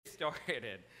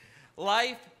started.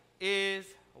 Life is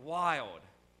wild,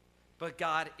 but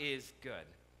God is good.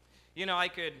 You know, I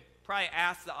could probably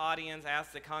ask the audience,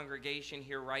 ask the congregation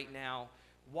here right now,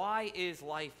 why is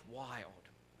life wild?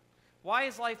 Why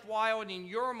is life wild in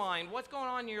your mind? What's going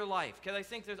on in your life? Because I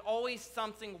think there's always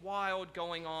something wild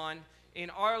going on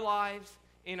in our lives,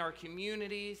 in our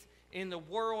communities, in the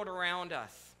world around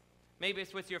us. Maybe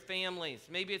it's with your families.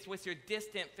 Maybe it's with your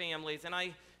distant families. And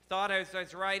I thought as I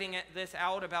was writing this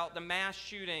out about the mass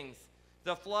shootings,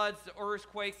 the floods, the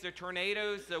earthquakes, the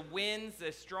tornadoes, the winds,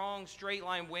 the strong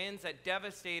straight-line winds that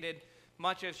devastated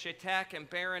much of Chautauqua and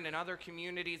Barron and other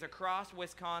communities across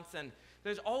Wisconsin.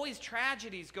 There's always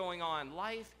tragedies going on.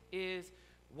 Life is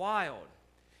wild.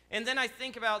 And then I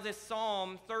think about this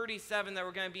Psalm 37 that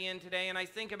we're going to be in today, and I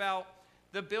think about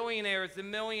the billionaires, the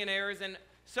millionaires, and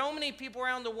so many people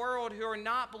around the world who are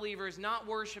not believers, not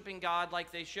worshiping God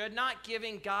like they should, not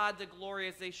giving God the glory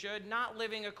as they should, not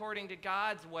living according to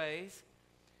God's ways.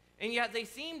 And yet they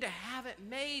seem to have it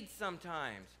made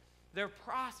sometimes. They're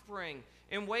prospering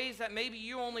in ways that maybe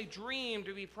you only dreamed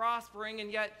to be prospering,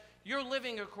 and yet you're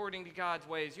living according to God's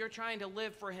ways. You're trying to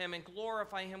live for Him and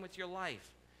glorify Him with your life.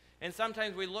 And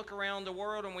sometimes we look around the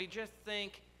world and we just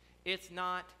think it's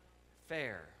not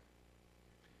fair.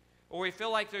 Or we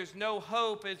feel like there's no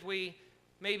hope as we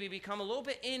maybe become a little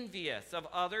bit envious of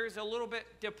others, a little bit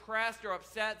depressed or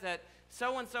upset that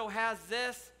so-and-so has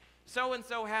this,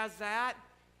 so-and-so has that.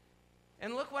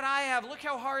 And look what I have. Look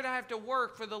how hard I have to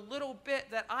work for the little bit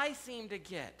that I seem to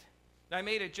get. I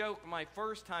made a joke my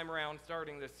first time around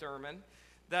starting this sermon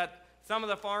that some of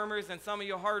the farmers and some of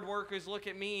you hard workers look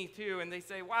at me too and they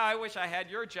say, wow, I wish I had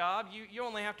your job. You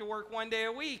only have to work 1 day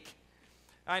a week.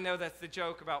 I know that's the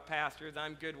joke about pastors.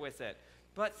 I'm good with it.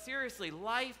 But seriously,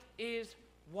 life is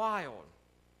wild.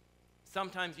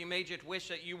 Sometimes you may just wish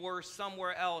that you were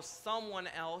somewhere else, someone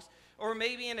else, or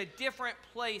maybe in a different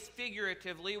place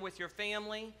figuratively with your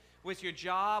family, with your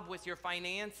job, with your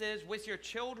finances, with your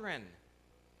children.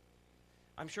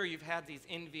 I'm sure you've had these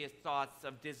envious thoughts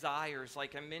of desires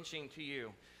like I'm mentioning to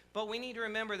you. But we need to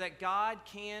remember that God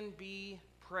can be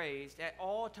praised at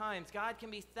all times. God can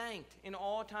be thanked in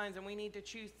all times, and we need to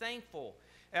choose thankful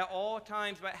at all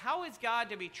times. But how is God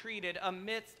to be treated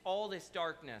amidst all this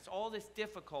darkness, all this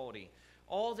difficulty,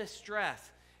 all this stress?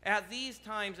 At these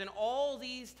times, and all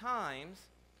these times,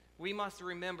 we must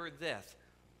remember this.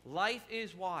 Life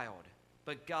is wild,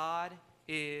 but God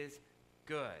is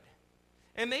good.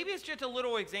 And maybe it's just a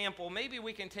little example. Maybe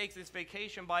we can take this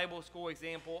Vacation Bible School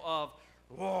example of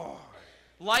roar.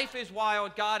 Life is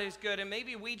wild, God is good, and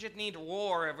maybe we just need to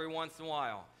roar every once in a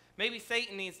while. Maybe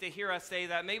Satan needs to hear us say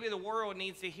that. Maybe the world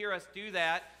needs to hear us do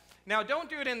that. Now, don't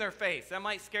do it in their face. That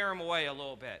might scare them away a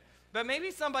little bit. But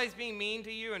maybe somebody's being mean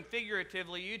to you, and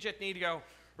figuratively, you just need to go,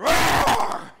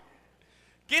 roar!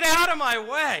 Get out of my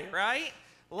way, right?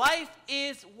 Life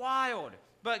is wild,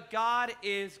 but God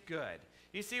is good.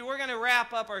 You see, we're going to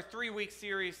wrap up our 3-week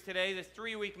series today, this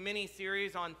 3-week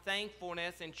mini-series on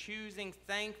thankfulness and choosing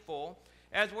thankful,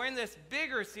 as we're in this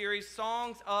bigger series,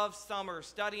 Songs of Summer,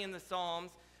 studying the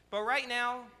Psalms. But right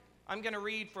now, I'm going to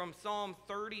read from Psalm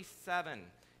 37.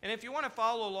 And if you want to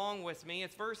follow along with me,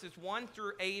 it's verses 1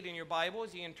 through 8 in your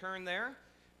Bibles. You can turn there.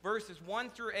 Verses 1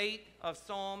 through 8 of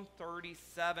Psalm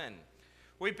 37.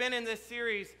 We've been in this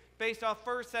series based off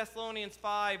 1 Thessalonians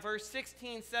 5, verse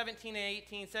 16, 17, and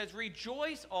 18 says,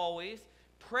 rejoice always,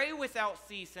 pray without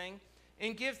ceasing,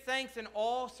 and give thanks in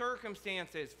all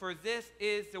circumstances, for this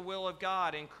is the will of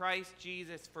God in Christ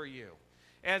Jesus for you.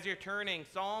 As you're turning,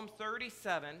 Psalm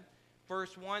 37,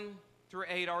 verse 1 through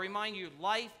 8, I'll remind you,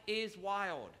 life is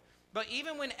wild. But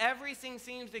even when everything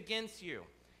seems against you,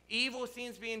 evil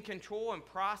seems to be in control and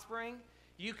prospering,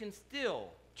 you can still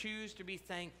choose to be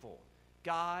thankful.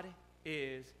 God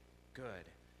is good.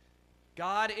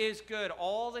 God is good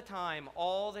all the time,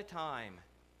 all the time.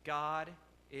 God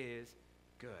is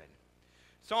good.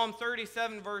 Psalm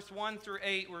 37, verse 1 through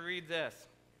 8, we read this.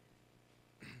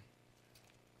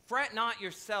 Fret not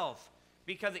yourself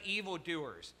because of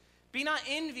evildoers. Be not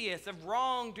envious of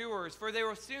wrongdoers, for they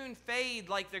will soon fade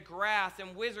like the grass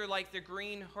and wither like the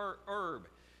green herb.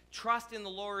 Trust in the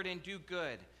Lord and do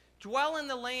good. Dwell in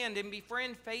the land and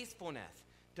befriend faithfulness.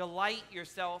 Delight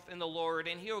yourself in the Lord,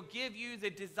 and He'll give you the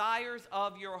desires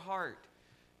of your heart.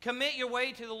 Commit your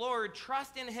way to the Lord.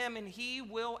 Trust in Him, and He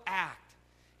will act.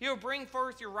 He'll bring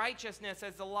forth your righteousness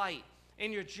as the light,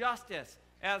 and your justice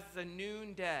as the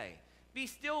noonday. Be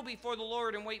still before the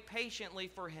Lord and wait patiently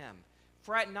for Him.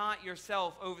 Fret not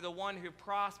yourself over the one who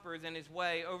prospers in his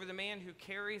way, over the man who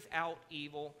carries out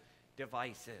evil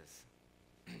devices.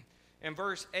 In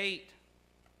verse 8,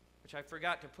 which I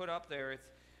forgot to put up there, it's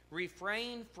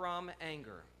refrain from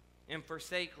anger. and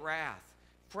forsake wrath.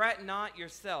 Fret not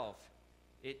yourself,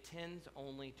 it tends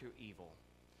only to evil.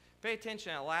 Pay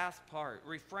attention to that last part.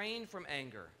 Refrain from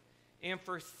anger and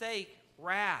forsake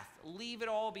wrath. Leave it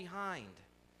all behind.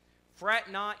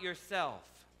 Fret not yourself.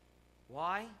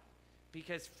 Why?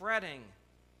 Because fretting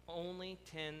only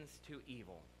tends to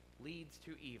evil, leads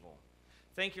to evil.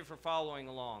 Thank you for following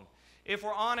along. If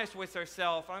we're honest with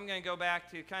ourselves, I'm going to go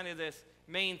back to kind of this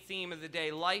main theme of the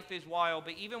day. Life is wild,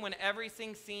 but even when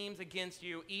everything seems against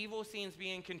you, evil seems to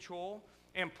be in control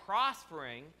and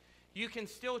prospering, you can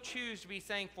still choose to be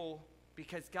thankful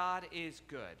because God is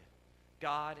good.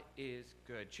 God is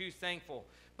good. Choose thankful.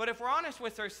 But if we're honest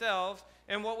with ourselves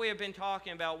and what we have been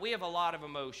talking about, we have a lot of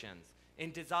emotions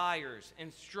and desires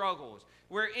and struggles.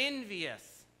 We're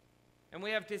envious, and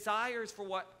we have desires for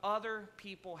what other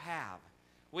people have.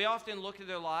 We often look at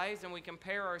their lives and we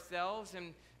compare ourselves,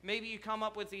 and maybe you come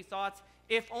up with these thoughts,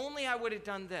 if only I would have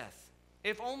done this.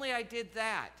 If only I did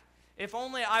that. If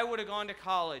only I would have gone to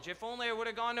college. If only I would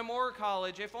have gone to more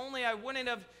college. If only I wouldn't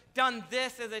have done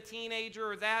this as a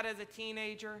teenager or that as a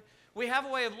teenager. We have a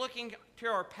way of looking to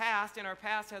our past, and our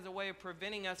past has a way of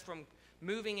preventing us from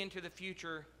moving into the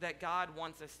future that God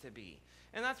wants us to be.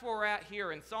 And that's where we're at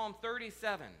here in Psalm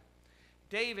 37.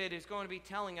 David is going to be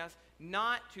telling us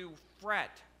not to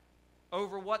fret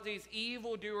over what these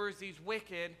evildoers, these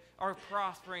wicked, are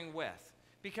prospering with,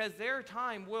 because their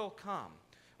time will come.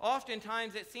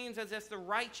 Oftentimes it seems as if the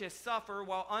righteous suffer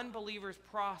while unbelievers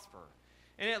prosper.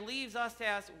 And it leaves us to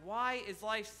ask, why is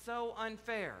life so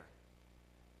unfair?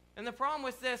 And the problem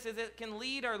with this is it can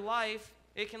lead our life,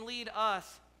 it can lead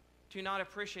us to not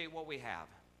appreciate what we have.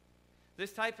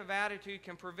 This type of attitude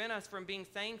can prevent us from being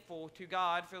thankful to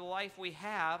God for the life we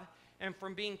have and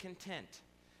from being content.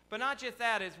 But not just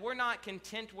that, is we're not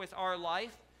content with our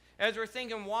life. As we're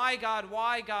thinking, why God,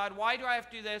 why God, why do I have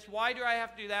to do this, why do I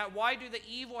have to do that, why do the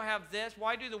evil have this,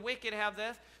 why do the wicked have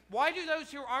this, why do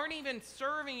those who aren't even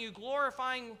serving you,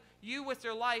 glorifying you with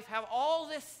their life, have all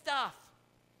this stuff?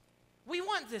 We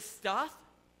want this stuff.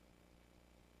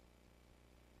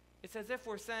 It's as if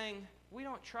we're saying, we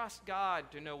don't trust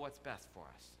God to know what's best for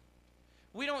us.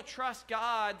 We don't trust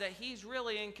God that He's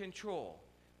really in control,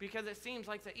 because it seems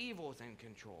like the evil is in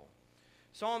control.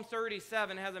 Psalm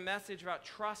 37 has a message about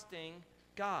trusting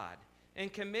God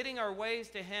and committing our ways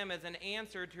to Him as an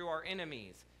answer to our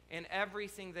enemies and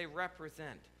everything they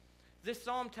represent. This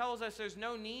psalm tells us there's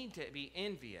no need to be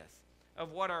envious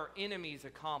of what our enemies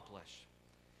accomplish.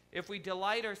 If we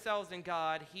delight ourselves in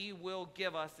God, He will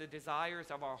give us the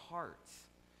desires of our hearts.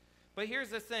 But here's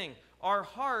the thing, our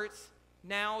hearts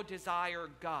now desire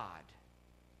God.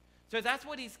 So that's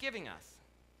what He's giving us.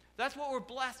 That's what we're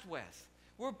blessed with.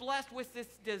 We're blessed with this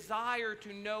desire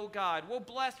to know God. We're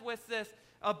blessed with this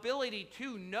ability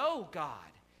to know God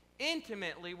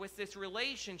intimately, with this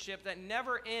relationship that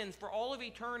never ends. For all of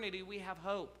eternity, we have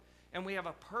hope and we have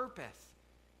a purpose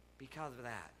because of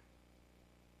that.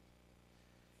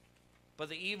 But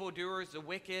the evildoers, the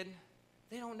wicked,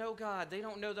 they don't know God. They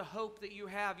don't know the hope that you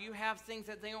have. You have things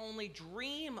that they only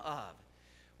dream of.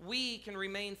 We can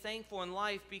remain thankful in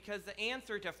life because the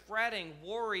answer to fretting,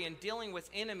 worry, and dealing with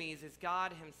enemies is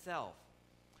God Himself.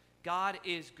 God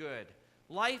is good.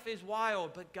 Life is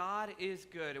wild, but God is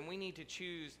good, and we need to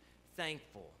choose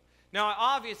thankful. Now, it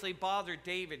obviously bothered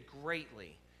David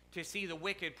greatly to see the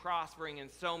wicked prospering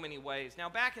in so many ways. Now,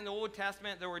 back in the Old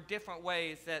Testament, there were different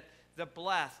ways that the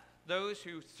blessed, those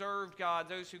who served God,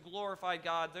 those who glorified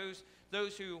God,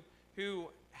 those who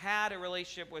had a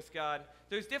relationship with God,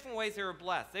 there's different ways they were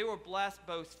blessed. They were blessed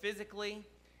both physically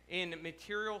in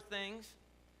material things,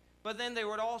 but then they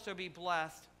would also be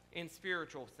blessed in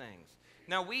spiritual things.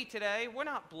 Now we today, we're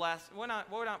not blessed, we're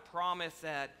not promised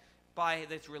that by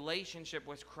this relationship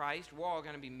with Christ, we're all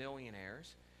going to be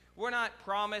millionaires. We're not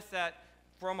promised that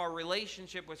from our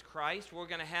relationship with Christ, we're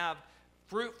going to have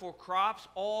fruitful crops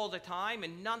all the time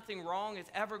and nothing is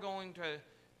ever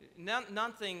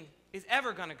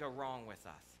going to go wrong with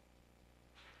us.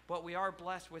 But we are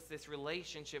blessed with this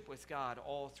relationship with God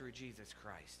all through Jesus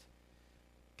Christ.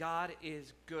 God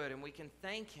is good, and we can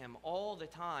thank Him all the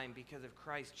time because of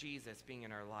Christ Jesus being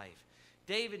in our life.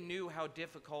 David knew how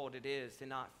difficult it is to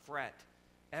not fret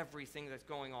everything that's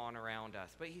going on around us,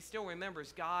 but he still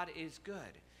remembers God is good.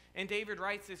 And David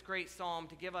writes this great psalm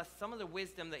to give us some of the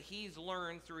wisdom that he's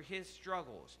learned through his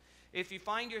struggles. If you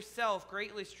find yourself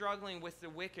greatly struggling with the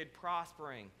wicked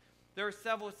prospering, there are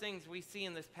several things we see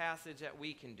in this passage that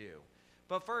we can do.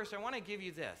 But first, I want to give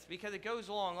you this, because it goes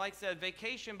along. Like I said,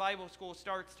 Vacation Bible School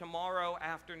starts tomorrow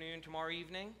afternoon, tomorrow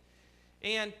evening.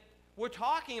 And we're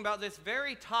talking about this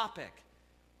very topic.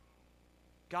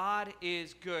 God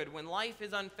is good. When life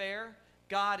is unfair,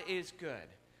 God is good.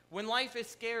 When life is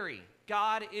scary,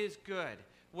 God is good.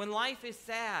 When life is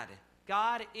sad,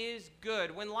 God is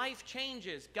good. When life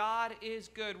changes, God is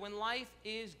good. When life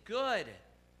is good,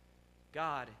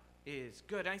 God is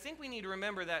good. And I think we need to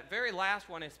remember that very last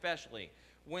one especially.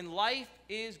 When life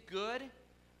is good,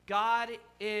 God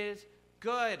is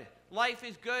good. Life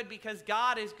is good because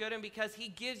God is good and because he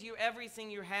gives you everything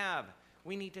you have.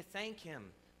 We need to thank him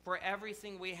for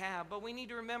everything we have. But we need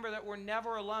to remember that we're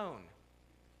never alone.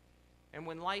 And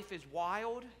when life is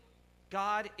wild,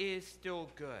 God is still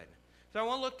good. So I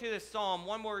want to look to this psalm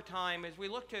one more time as we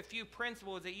look to a few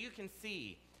principles that you can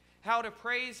see how to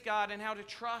praise God and how to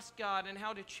trust God and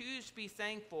how to choose to be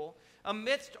thankful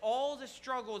amidst all the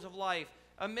struggles of life,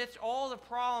 amidst all the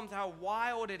problems, how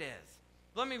wild it is.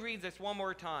 Let me read this one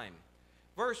more time.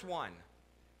 Verse 1.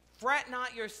 Fret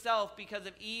not yourself because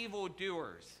of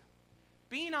evildoers.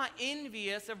 Be not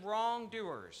envious of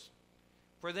wrongdoers,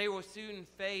 for they will soon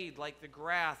fade like the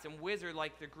grass and wither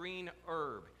like the green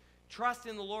herb. Trust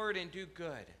in the Lord and do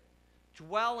good.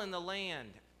 Dwell in the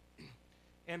land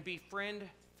and befriend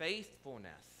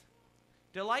faithfulness.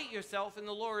 Delight yourself in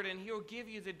the Lord, and he will give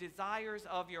you the desires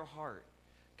of your heart.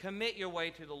 Commit your way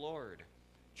to the Lord.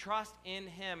 Trust in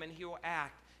him, and he will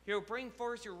act. He will bring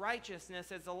forth your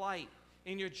righteousness as the light,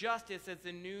 and your justice as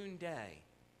the noonday.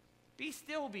 Be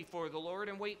still before the Lord,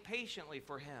 and wait patiently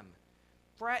for him.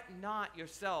 Fret not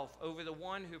yourself over the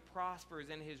one who prospers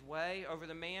in his way, over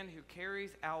the man who carries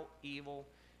out evil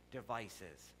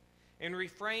devices. And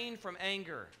refrain from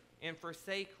anger, and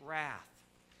forsake wrath.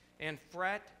 And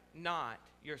fret not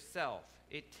yourself.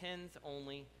 It tends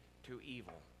only to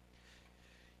evil.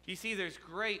 You see, there's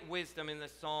great wisdom in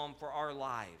this psalm for our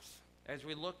lives. As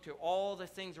we look to all the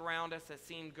things around us that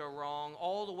seem to go wrong,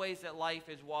 all the ways that life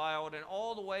is wild, and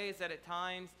all the ways that at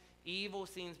times evil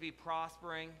seems to be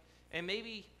prospering, and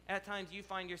maybe at times you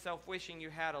find yourself wishing you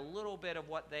had a little bit of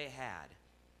what they had.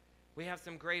 We have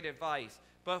some great advice.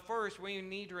 But first, we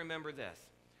need to remember this.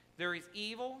 There is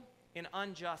evil and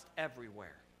unjust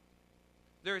everywhere.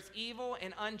 There is evil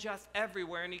and unjust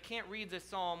everywhere, and you can't read this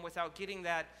psalm without getting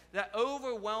that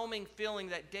overwhelming feeling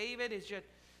that David is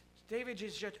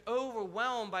just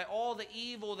overwhelmed by all the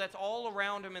evil that's all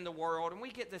around him in the world, and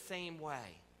we get the same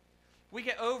way. We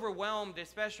get overwhelmed,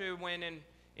 especially when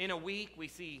in a week we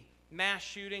see mass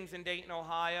shootings in Dayton,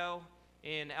 Ohio,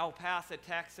 in El Paso,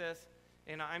 Texas,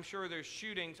 and I'm sure there's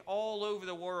shootings all over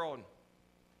the world.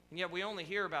 And yet we only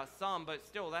hear about some, but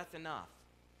still that's enough.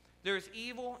 There's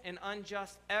evil and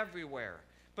unjust everywhere.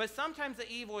 But sometimes the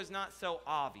evil is not so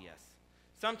obvious.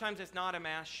 Sometimes it's not a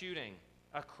mass shooting,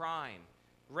 a crime,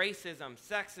 racism,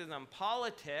 sexism,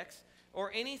 politics,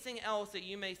 or anything else that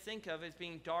you may think of as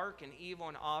being dark and evil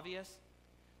and obvious.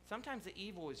 Sometimes the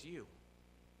evil is you.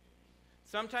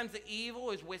 Sometimes the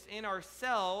evil is within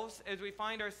ourselves as we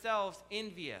find ourselves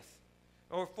envious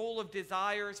or full of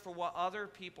desires for what other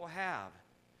people have.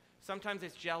 Sometimes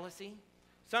it's jealousy.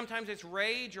 Sometimes it's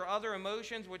rage or other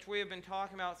emotions, which we have been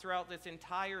talking about throughout this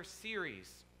entire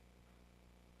series.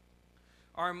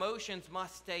 Our emotions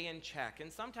must stay in check.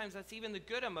 And sometimes that's even the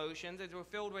good emotions, as we're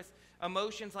filled with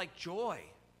emotions like joy.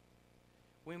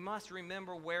 We must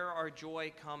remember where our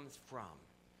joy comes from.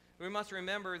 We must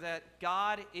remember that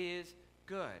God is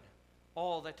good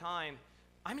all the time.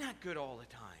 I'm not good all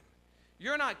the time.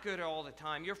 You're not good all the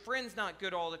time. Your friend's not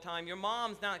good all the time. Your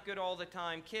mom's not good all the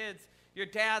time. Kids, your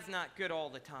dad's not good all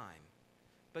the time.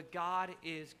 But God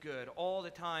is good all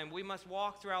the time. We must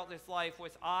walk throughout this life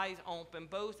with eyes open,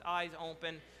 both eyes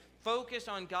open, focused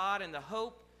on God and the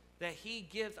hope that he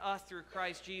gives us through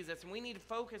Christ Jesus. And we need to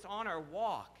focus on our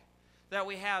walk that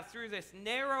we have through this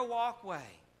narrow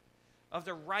walkway of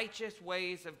the righteous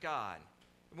ways of God.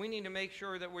 We need to make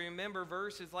sure that we remember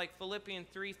verses like Philippians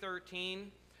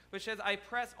 3:13, which says, I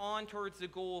press on towards the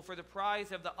goal for the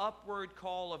prize of the upward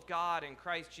call of God in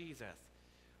Christ Jesus.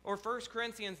 Or 1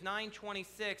 Corinthians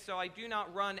 9:26, so I do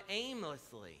not run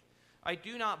aimlessly. I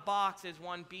do not box as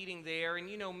one beating the air, and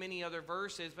you know many other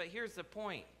verses, but here's the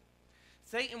point.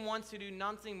 Satan wants to do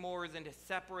nothing more than to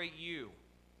separate you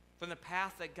from the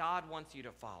path that God wants you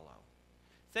to follow.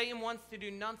 Satan wants to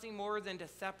do nothing more than to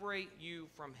separate you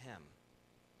from him.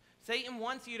 Satan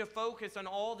wants you to focus on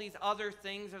all these other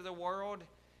things of the world.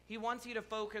 He wants you to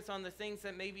focus on the things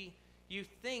that maybe you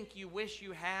think you wish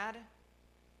you had.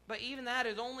 But even that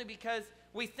is only because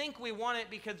we think we want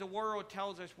it because the world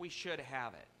tells us we should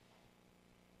have it.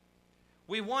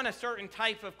 We want a certain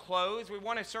type of clothes. We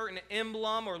want a certain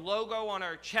emblem or logo on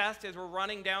our chest as we're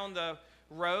running down the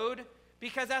road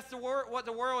because that's what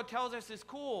the world tells us is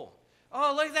cool.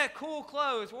 Oh, look at that cool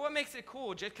clothes. Well, what makes it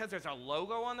cool? Just because there's a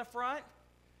logo on the front?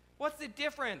 What's the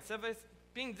difference of us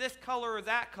being this color or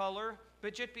that color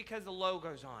but just because the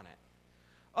logo's on it.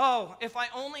 Oh, if I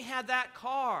only had that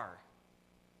car.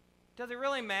 Does it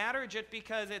really matter just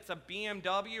because it's a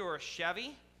BMW or a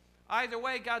Chevy? Either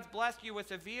way, God's blessed you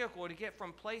with a vehicle to get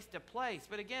from place to place.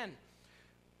 But again,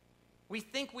 we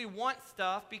think we want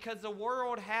stuff because the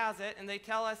world has it, and they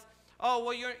tell us, oh,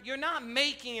 well, you're not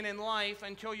making it in life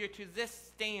until you're to this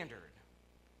standard.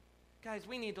 Guys,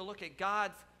 we need to look at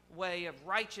God's way of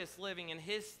righteous living and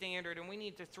his standard, and we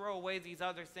need to throw away these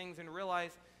other things and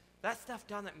realize that stuff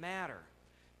doesn't matter.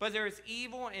 But there's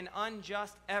evil and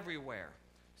unjust everywhere.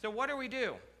 So what do we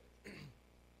do?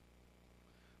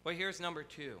 Well, here's number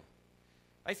 2.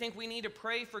 I think we need to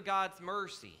pray for God's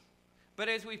mercy. But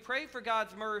as we pray for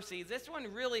God's mercy, this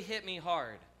one really hit me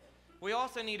hard. We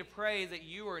also need to pray that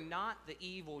you are not the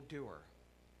evildoer.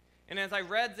 And as I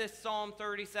read this Psalm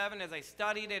 37, as I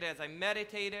studied it, as I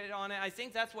meditated on it, I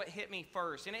think that's what hit me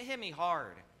first, and it hit me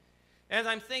hard. As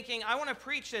I'm thinking, I want to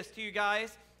preach this to you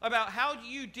guys about how do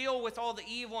you deal with all the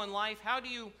evil in life, how do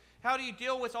you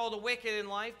deal with all the wicked in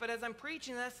life, but as I'm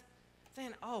preaching this, I'm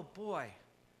saying, oh boy,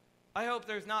 I hope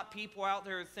there's not people out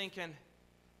there thinking,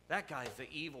 that guy's the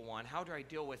evil one, how do I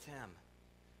deal with him?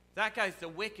 That guy's the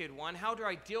wicked one, how do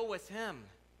I deal with him?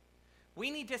 We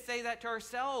need to say that to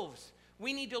ourselves.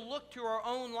 We need to look to our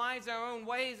own lives, our own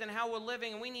ways, and how we're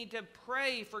living, and we need to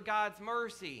pray for God's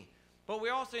mercy. But we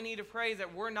also need to pray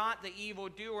that we're not the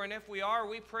evildoer, and if we are,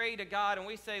 we pray to God and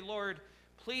we say, Lord,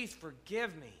 please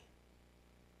forgive me,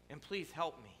 and please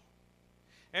help me.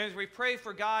 And as we pray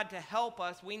for God to help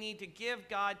us, we need to give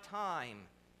God time,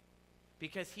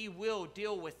 because he will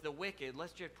deal with the wicked.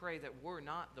 Let's just pray that we're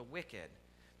not the wicked,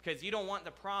 because you don't want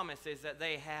the promises that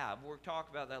they have. We'll talk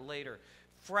about that later.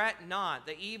 Fret not,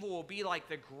 the evil will be like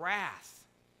the grass.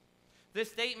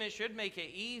 This statement should make it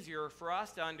easier for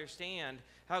us to understand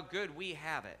how good we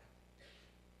have it.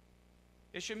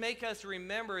 It should make us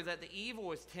remember that the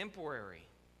evil is temporary,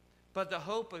 but the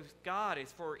hope of God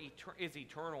is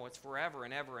eternal. It's forever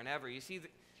and ever and ever. You see,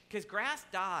 because grass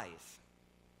dies.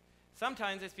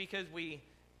 Sometimes it's because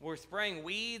we're spraying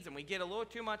weeds and we get a little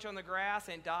too much on the grass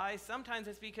and it dies. Sometimes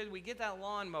it's because we get that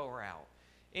lawnmower out.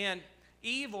 And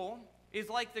evil is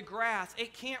like the grass.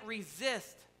 It can't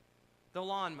resist the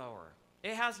lawnmower.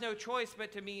 It has no choice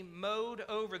but to be mowed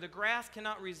over. The grass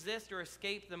cannot resist or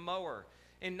escape the mower,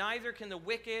 and neither can the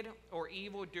wicked or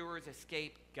evildoers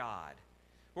escape God.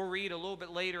 We'll read a little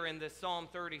bit later in this Psalm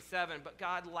 37, but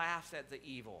God laughs at the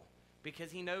evil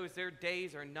because he knows their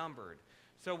days are numbered.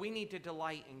 So we need to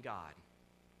delight in God.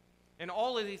 And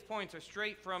all of these points are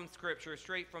straight from Scripture,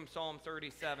 straight from Psalm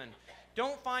 37.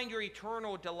 Don't find your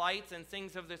eternal delights in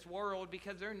things of this world,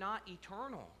 because they're not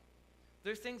eternal.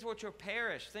 There's things which will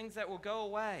perish, things that will go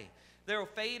away. They will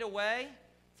fade away.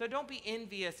 So don't be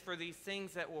envious for these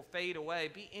things that will fade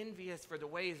away. Be envious for the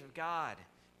ways of God.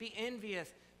 Be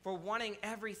envious for wanting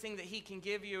everything that he can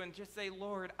give you, and just say,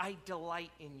 Lord, I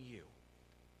delight in you.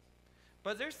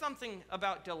 But there's something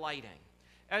about delighting.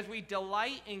 As we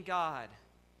delight in God,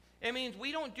 it means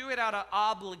we don't do it out of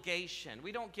obligation.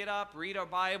 We don't get up, read our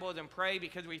Bibles, and pray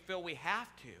because we feel we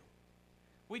have to.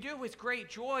 We do it with great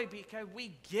joy because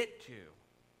we get to.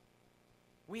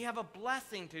 We have a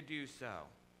blessing to do so.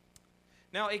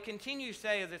 Now, it continues to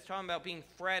say, as it's talking about being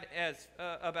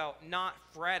about not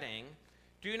fretting,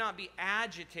 do not be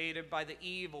agitated by the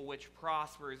evil which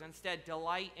prospers. Instead,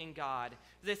 delight in God.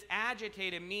 This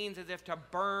agitated means as if to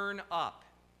burn up.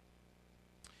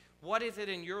 What is it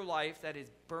in your life that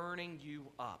is burning you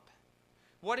up?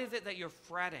 What is it that you're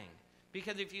fretting?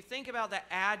 Because if you think about that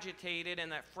agitated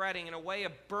and that fretting in a way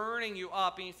of burning you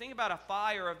up, and you think about a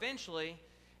fire, eventually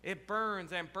it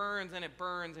burns and burns and it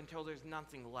burns until there's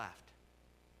nothing left.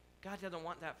 God doesn't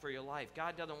want that for your life.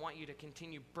 God doesn't want you to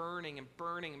continue burning and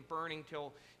burning and burning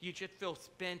till you just feel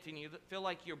spent and you feel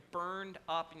like you're burned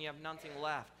up and you have nothing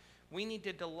left. We need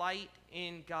to delight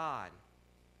in God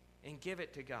and give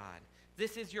it to God.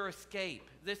 This is your escape.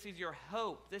 This is your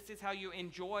hope. This is how you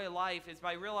enjoy life, is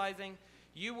by realizing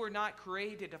you were not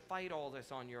created to fight all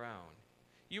this on your own.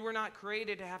 You were not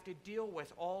created to have to deal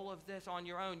with all of this on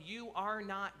your own. You are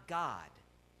not God.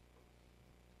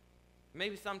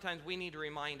 Maybe sometimes we need to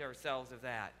remind ourselves of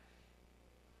that.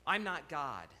 I'm not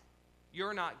God.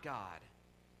 You're not God.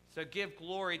 So give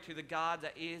glory to the God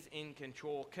that is in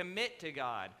control. Commit to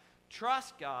God.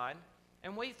 Trust God.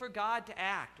 And wait for God to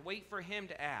act. Wait for him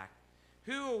to act.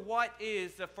 Who or what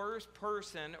is the first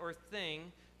person or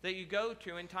thing that you go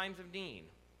to in times of need?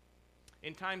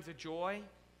 In times of joy?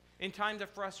 In times of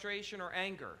frustration or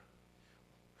anger?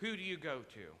 Who do you go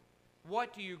to?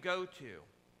 What do you go to?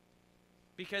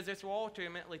 Because this will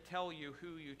ultimately tell you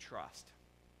who you trust.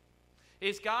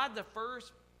 Is God the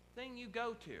first thing you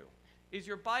go to? Is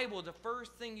your Bible the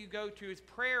first thing you go to? Is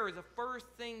prayer the first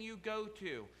thing you go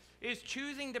to? Is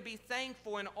choosing to be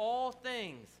thankful in all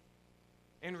things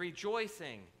and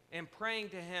rejoicing and praying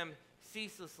to Him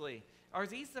ceaselessly? Are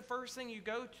these the first thing you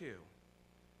go to?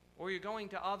 Or you're going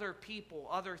to other people,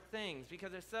 other things?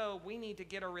 Because if so, we need to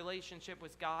get our relationship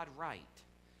with God right.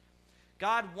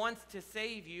 God wants to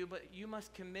save you, but you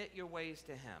must commit your ways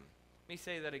to Him. Let me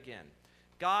say that again.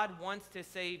 God wants to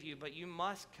save you, but you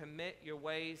must commit your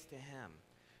ways to Him.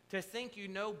 To think you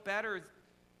know better,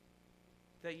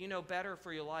 that you know better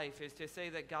for your life, is to say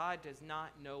that God does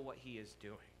not know what He is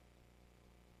doing.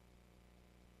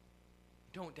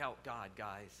 Don't doubt God,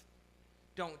 guys.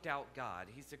 Don't doubt God.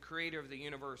 He's the creator of the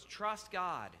universe. Trust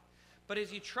God. But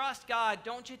as you trust God,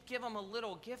 don't just give Him a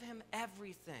little. Give Him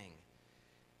everything.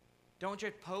 Don't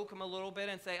just poke Him a little bit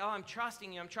and say, oh, I'm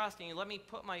trusting you. Let me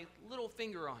put my little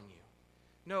finger on you.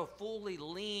 No, fully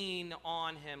lean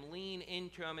on Him. Lean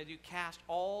into Him as you cast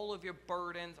all of your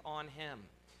burdens on Him,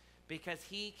 because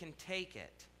He can take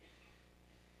it.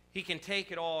 He can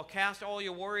take it all. Cast all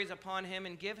your worries upon Him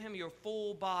and give Him your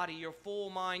full body, your full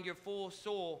mind, your full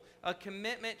soul. A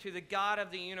commitment to the God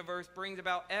of the universe brings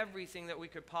about everything that we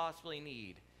could possibly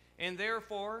need. And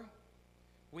therefore,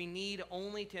 we need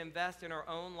only to invest in our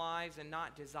own lives and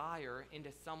not desire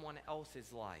into someone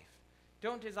else's life.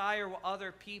 Don't desire what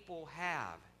other people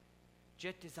have.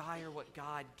 Just desire what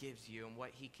God gives you and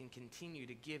what He can continue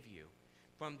to give you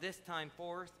from this time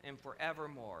forth and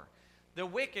forevermore. The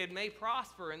wicked may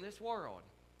prosper in this world,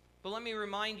 but let me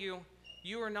remind you,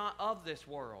 you are not of this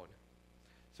world.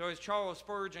 So as Charles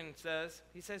Spurgeon says,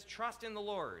 he says, trust in the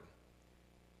Lord.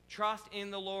 Trust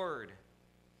in the Lord,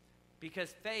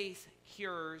 because faith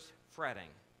cures fretting.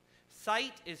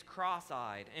 Sight is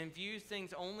cross-eyed and views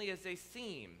things only as they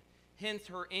seem, hence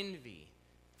her envy.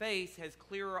 Faith has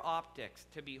clearer optics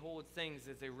to behold things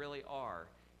as they really are,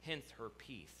 hence her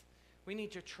peace. We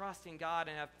need to trust in God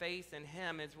and have faith in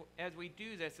Him. As we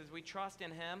do this, as we trust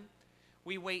in Him,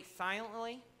 we wait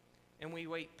silently and we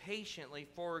wait patiently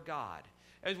for God.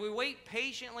 As we wait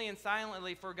patiently and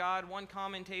silently for God, one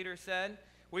commentator said,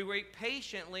 we wait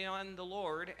patiently on the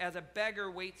Lord as a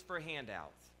beggar waits for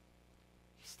handouts.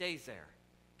 He stays there,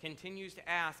 continues to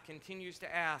ask,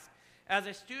 As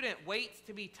a student waits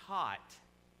to be taught,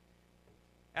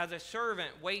 as a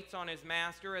servant waits on his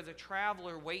master, as a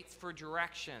traveler waits for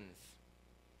directions.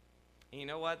 And you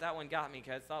know what? That one got me,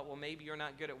 because I thought, well, maybe you're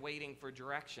not good at waiting for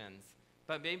directions.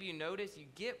 But maybe you notice you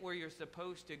get where you're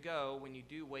supposed to go when you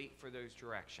do wait for those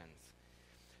directions.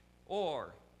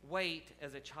 Or wait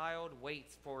as a child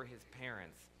waits for his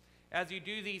parents. As you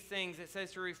do these things, it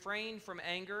says to refrain from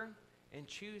anger and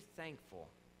choose thankful.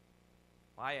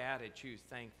 I added choose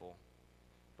thankful.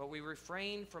 But we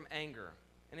refrain from anger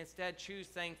and instead choose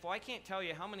thankful. I can't tell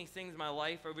you how many things in my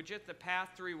life over just the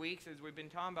past 3 weeks, as we've been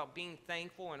talking about being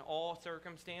thankful in all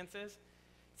circumstances,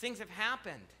 things have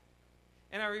happened.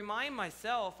 And I remind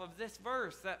myself of this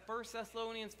verse, that 1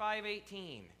 Thessalonians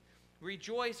 5:18.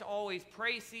 Rejoice always,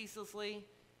 pray ceaselessly,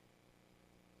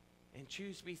 and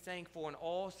choose to be thankful in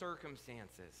all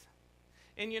circumstances.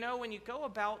 And you know, when you go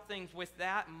about things with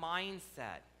that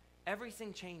mindset,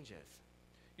 everything changes.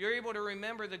 You're able to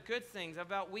remember the good things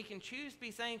about we can choose to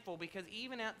be thankful because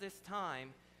even at this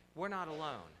time, we're not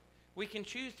alone. We can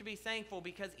choose to be thankful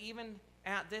because even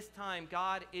at this time,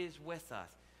 God is with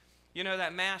us. You know,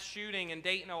 that mass shooting in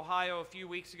Dayton, Ohio a few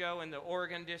weeks ago in the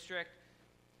Oregon district,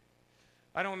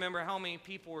 I don't remember how many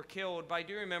people were killed, but I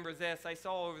do remember this. I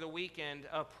saw over the weekend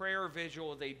a prayer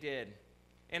vigil they did.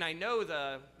 And I know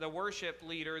the worship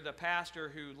leader, the pastor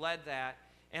who led that,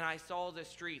 and I saw the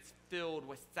streets filled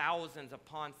with thousands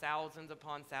upon thousands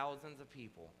upon thousands of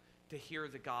people to hear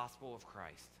the gospel of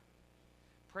Christ.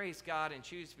 Praise God and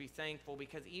choose to be thankful,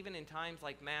 because even in times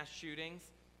like mass shootings,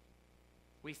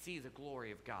 we see the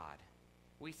glory of God.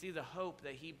 We see the hope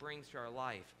that He brings to our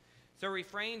life. So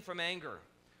refrain from anger.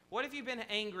 What have you been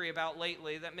angry about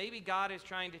lately that maybe God is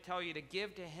trying to tell you to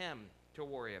give to Him to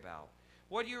worry about?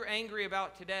 What you're angry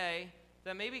about today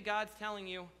that maybe God's telling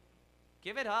you,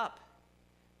 give it up.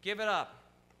 Give it up.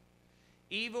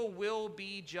 Evil will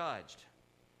be judged.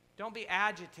 Don't be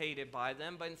agitated by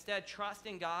them, but instead trust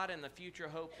in God and the future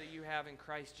hope that you have in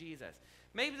Christ Jesus.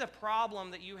 Maybe the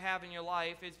problem that you have in your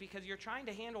life is because you're trying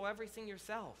to handle everything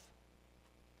yourself,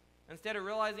 instead of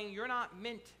realizing you're not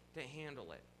meant to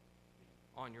handle it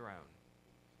on your own.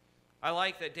 I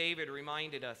like that David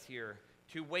reminded us here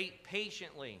to wait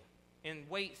patiently and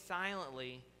wait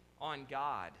silently on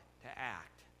God to act.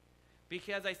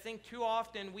 Because I think too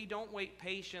often we don't wait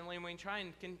patiently, and we try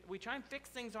and fix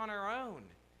things on our own,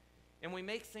 and we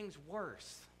make things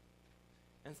worse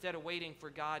instead of waiting for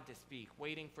God to speak,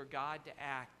 waiting for God to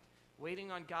act,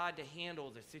 waiting on God to handle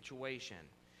the situation.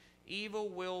 Evil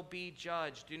will be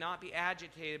judged. Do not be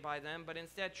agitated by them, but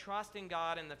instead trust in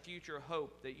God and the future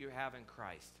hope that you have in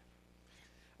Christ.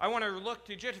 I want to look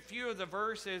to just a few of the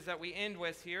verses that we end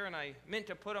with here, and I meant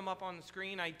to put them up on the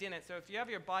screen. I didn't. So if you have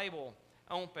your Bible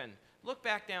open, look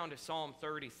back down to Psalm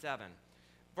 37,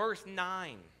 verse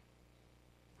 9.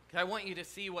 I want you to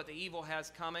see what the evil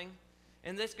has coming.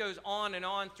 And this goes on and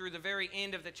on through the very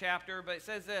end of the chapter, but it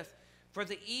says this, "For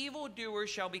the evildoer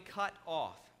shall be cut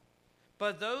off,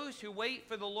 but those who wait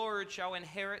for the Lord shall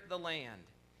inherit the land.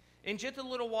 In just a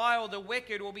little while the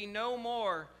wicked will be no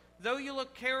more. Though you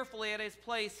look carefully at his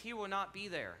place, he will not be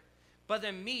there. But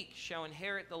the meek shall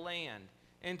inherit the land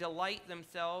and delight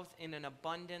themselves in an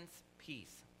abundance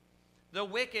peace. The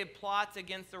wicked plots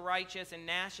against the righteous and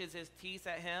gnashes his teeth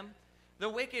at him. The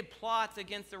wicked plots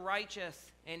against the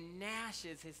righteous and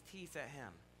gnashes his teeth at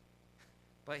him."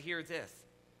 But hear this,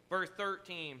 verse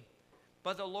 13.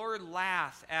 "But the Lord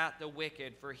laughs at the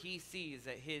wicked, for he sees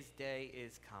that his day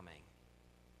is coming."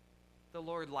 The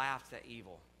Lord laughs at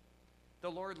evil. The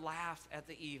Lord laughs at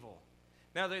the evil.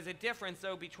 Now there's a difference,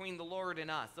 though, between the Lord and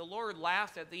us. The Lord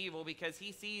laughs at the evil because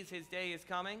he sees his day is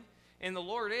coming, and the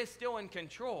Lord is still in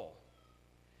control.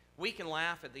 We can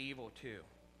laugh at the evil too.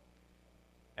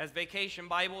 As Vacation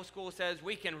Bible School says,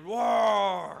 we can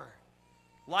roar.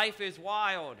 Life is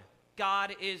wild.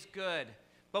 God is good.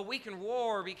 But we can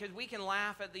roar because we can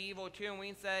laugh at the evil too, and we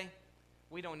can say,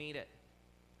 we don't need it.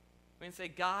 We can say,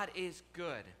 God is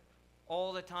good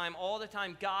all the time. All the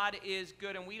time, God is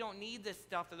good, and we don't need this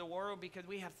stuff of the world because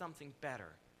we have something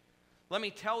better. Let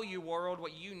me tell you, world,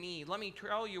 what you need. Let me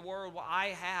tell you, world, what I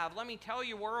have. Let me tell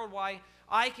you, world, why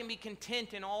I can be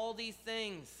content in all these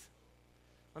things.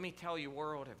 Let me tell you,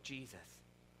 world, of Jesus.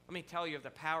 Let me tell you of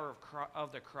the power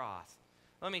of the cross.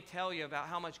 Let me tell you about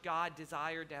how much God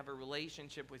desired to have a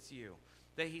relationship with you,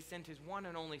 that he sent his one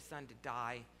and only Son to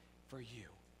die for you.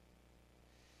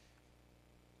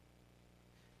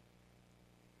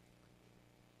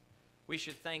 We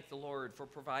should thank the Lord for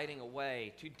providing a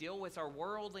way to deal with our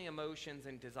worldly emotions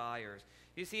and desires.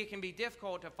 You see, it can be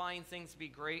difficult to find things to be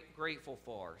grateful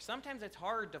for. Sometimes it's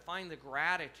hard to find the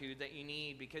gratitude that you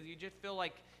need because you just feel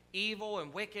like evil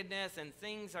and wickedness and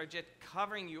things are just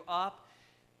covering you up.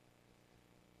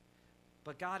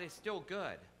 But God is still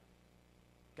good.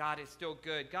 God is still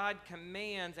good. God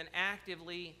commands and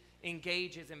actively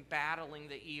engages in battling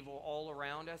the evil all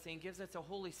around us, and he gives us a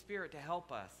Holy Spirit to help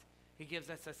us. He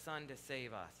gives us a Son to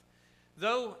save us.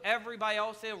 Though everybody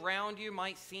else around you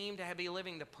might seem to be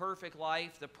living the perfect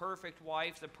life, the perfect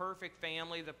wife, the perfect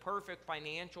family, the perfect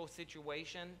financial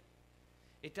situation,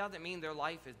 it doesn't mean their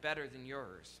life is better than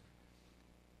yours,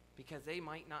 because they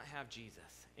might not have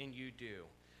Jesus and you do.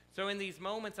 So in these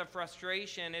moments of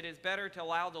frustration, it is better to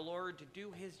allow the Lord to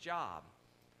do his job.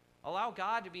 Allow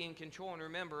God to be in control, and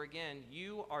remember, again,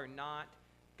 you are not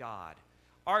God.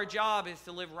 Our job is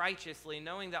to live righteously,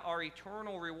 knowing that our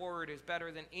eternal reward is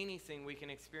better than anything we can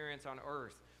experience on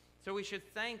earth. So we should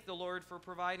thank the Lord for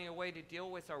providing a way to deal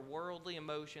with our worldly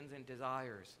emotions and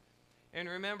desires. And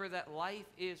remember that life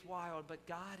is wild, but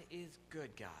God is good,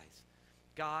 guys.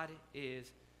 God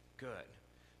is good.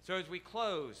 So as we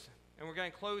close, and we're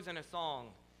going to close in a song,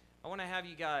 I want to have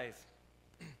you guys,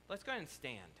 let's go ahead and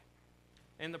stand.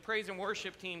 And the praise and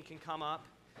worship team can come up.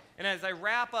 And as I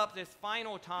wrap up this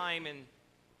final time and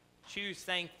choose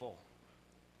thankful,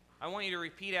 I want you to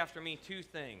repeat after me two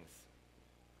things.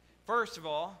 First of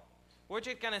all, we're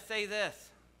just going to say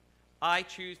this: I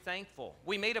choose thankful.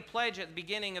 We made a pledge at the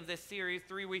beginning of this series,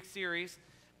 3-week series,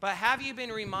 but have you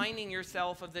been reminding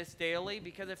yourself of this daily?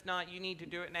 Because if not, you need to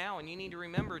do it now, and you need to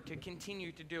remember to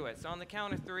continue to do it. So on the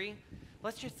count of 3,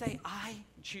 let's just say, I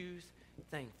choose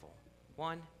thankful.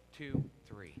 1, 2,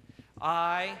 3.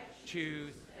 I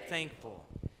choose thankful.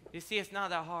 You see, it's not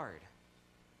that hard.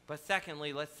 But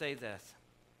secondly, let's say this: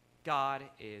 God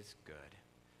is good.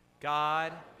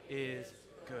 God is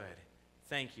good.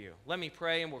 Thank you. Let me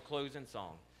pray and we'll close in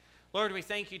song. Lord, we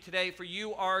thank you today for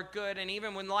you are good. And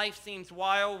even when life seems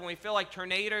wild, when we feel like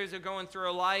tornadoes are going through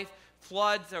our life,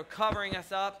 floods are covering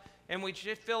us up, and we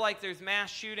just feel like there's mass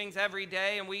shootings every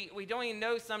day, and we don't even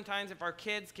know sometimes if our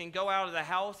kids can go out of the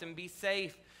house and be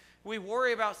safe. We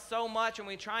worry about so much, and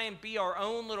we try and be our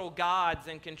own little gods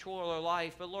and control our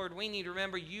life. But Lord, we need to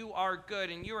remember you are good,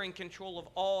 and you are in control of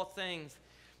all things.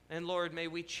 And Lord, may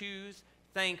we choose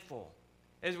thankful.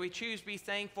 As we choose to be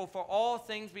thankful for all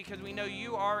things, because we know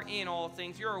you are in all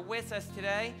things. You are with us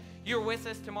today, you're with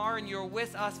us tomorrow, and you're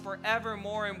with us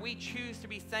forevermore. And we choose to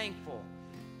be thankful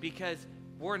because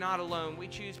we're not alone. We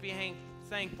choose to be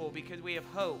thankful because we have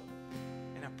hope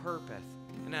and a purpose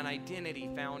and an identity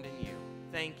found in you.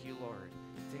 Thank you, Lord.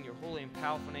 It's in your holy and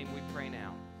powerful name we pray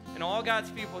now. And all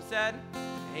God's people said,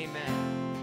 amen.